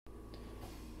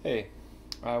Hey,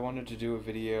 I wanted to do a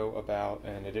video about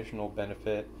an additional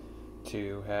benefit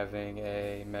to having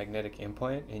a magnetic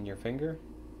implant in your finger.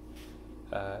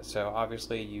 So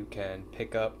obviously you can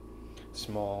pick up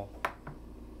small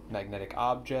magnetic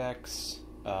objects,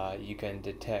 you can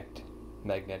detect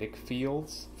magnetic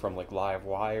fields from like live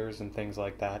wires and things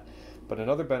like that. But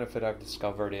another benefit I've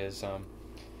discovered is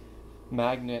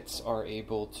magnets are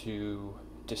able to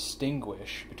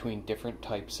distinguish between different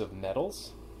types of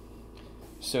metals.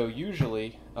 So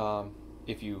usually,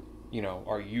 if you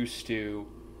are used to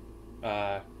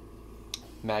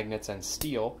magnets and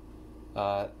steel,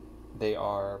 they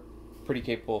are pretty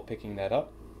capable of picking that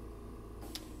up.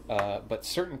 But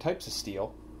certain types of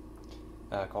steel,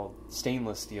 called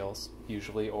stainless steels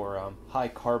usually, or high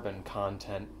carbon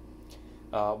content,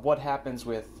 what happens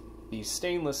with these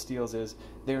stainless steels is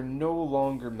they're no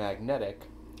longer magnetic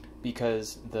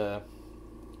because the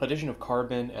addition of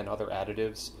carbon and other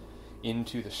additives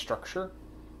into the structure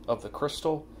of the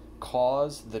crystal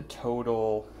cause the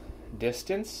total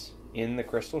distance in the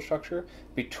crystal structure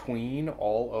between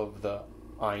all of the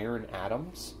iron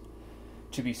atoms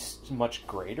to be much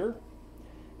greater,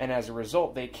 and as a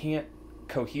result they can't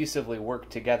cohesively work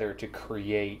together to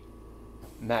create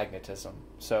magnetism.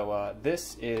 So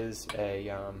this is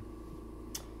a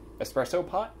espresso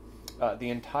pot.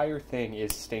 The entire thing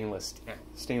is stainless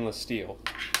steel.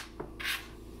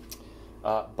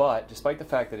 But despite the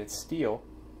fact that it's steel,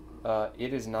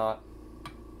 it is not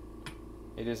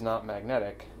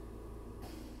magnetic.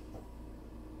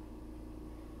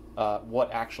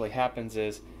 What actually happens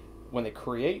is when they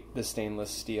create the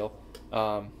stainless steel,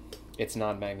 it's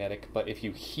non-magnetic, but if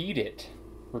you heat it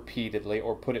repeatedly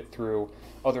or put it through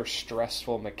other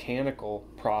stressful mechanical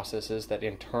processes that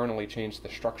internally change the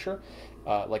structure,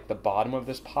 like the bottom of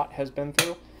this pot has been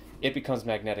through, it becomes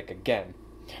magnetic again.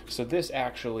 So this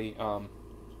actually,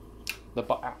 the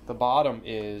bottom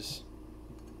is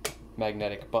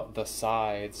magnetic, but the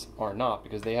sides are not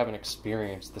because they haven't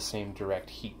experienced the same direct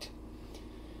heat.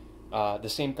 The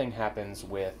same thing happens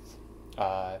with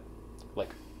like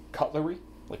cutlery,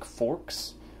 like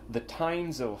forks. The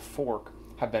tines of a fork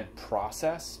have been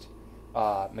processed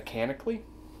mechanically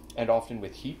and often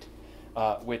with heat,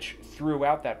 which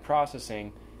throughout that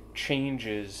processing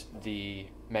changes the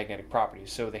magnetic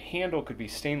properties. So the handle could be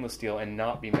stainless steel and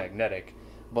not be magnetic,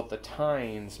 but the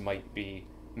tines might be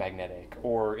magnetic,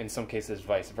 or in some cases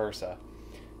vice versa,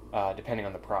 depending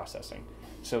on the processing.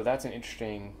 So that's an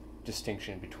interesting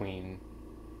distinction between,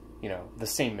 the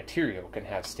same material can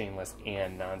have stainless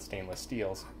and non-stainless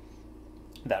steels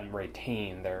that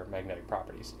retain their magnetic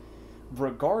properties.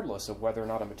 Regardless of whether or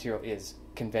not a material is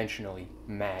conventionally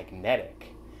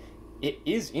magnetic, it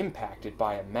is impacted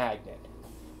by a magnet.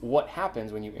 What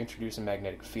happens when you introduce a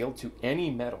magnetic field to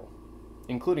any metal,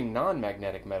 including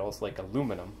non-magnetic metals like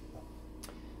aluminum,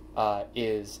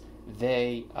 is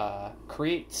they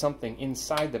create something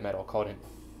inside the metal called an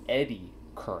eddy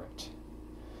current,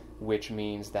 which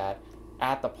means that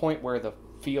at the point where the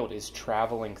field is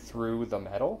traveling through the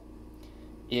metal,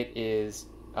 it is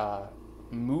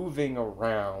moving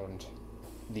around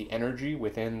the energy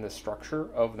within the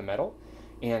structure of the metal,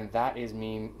 and that is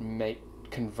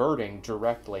converting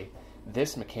directly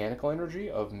this mechanical energy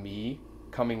of me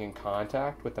coming in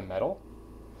contact with the metal,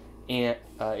 and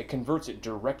it converts it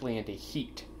directly into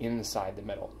heat inside the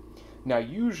metal. Now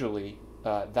usually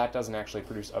that doesn't actually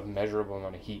produce a measurable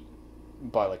amount of heat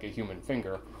by like a human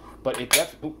finger, but it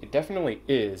definitely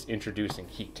is introducing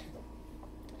heat.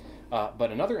 But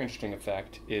another interesting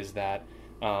effect is that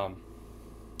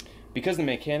because the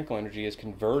mechanical energy is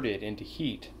converted into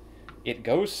heat, it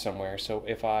goes somewhere. So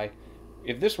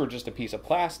if this were just a piece of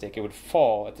plastic, it would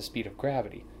fall at the speed of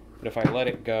gravity. But if I let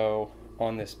it go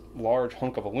on this large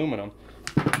hunk of aluminum,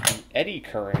 the eddy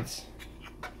currents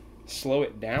slow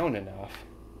it down enough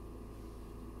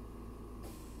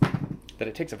that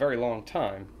it takes a very long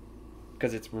time,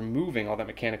 because it's removing all that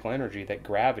mechanical energy that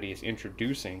gravity is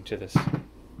introducing to this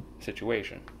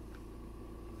situation.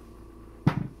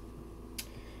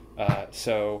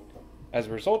 So as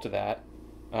a result of that,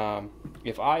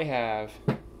 if I have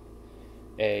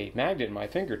a magnet in my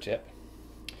fingertip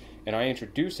and I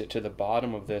introduce it to the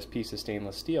bottom of this piece of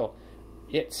stainless steel,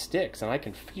 it sticks and I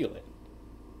can feel it.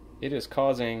 It is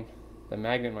causing the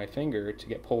magnet in my finger to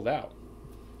get pulled out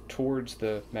towards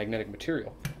the magnetic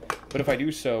material. But if I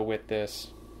do so with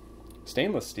this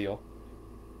stainless steel,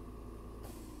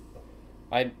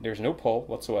 there's no pull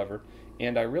whatsoever,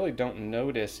 and I really don't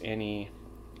notice any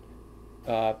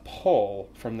pull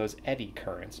from those eddy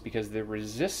currents, because the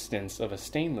resistance of a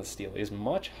stainless steel is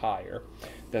much higher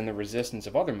than the resistance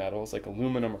of other metals like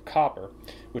aluminum or copper,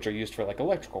 which are used for like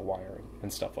electrical wiring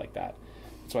and stuff like that.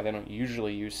 That's why they don't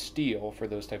usually use steel for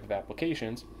those type of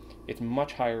applications. It's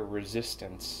much higher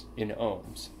resistance in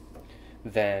ohms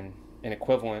than an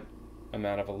equivalent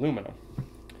amount of aluminum.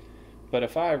 But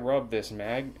if I rub this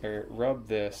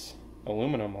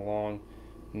aluminum along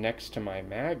next to my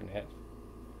magnet,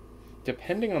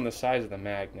 depending on the size of the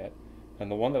magnet, and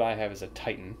the one that I have is a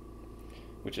Titan,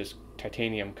 which is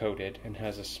titanium coated and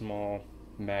has a small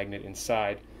magnet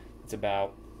inside. It's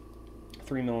about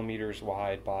 3 millimeters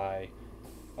wide by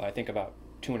I think about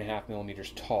 2.5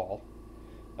 millimeters tall.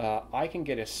 I can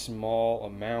get a small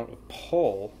amount of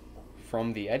pull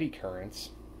from the eddy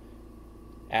currents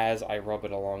as I rub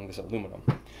it along this aluminum.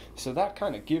 So that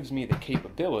kind of gives me the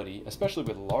capability, especially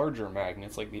with larger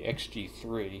magnets like the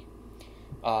XG3,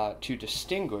 to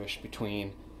distinguish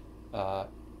between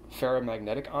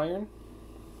ferromagnetic iron,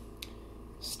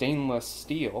 stainless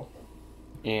steel,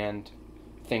 and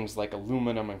things like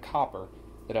aluminum and copper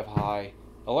that have high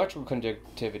electrical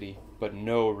conductivity but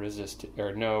no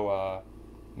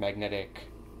magnetic,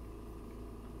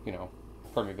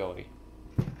 permeability.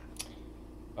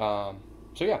 So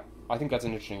yeah, I think that's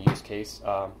an interesting use case.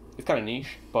 It's kind of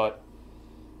niche, but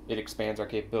it expands our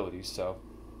capabilities. So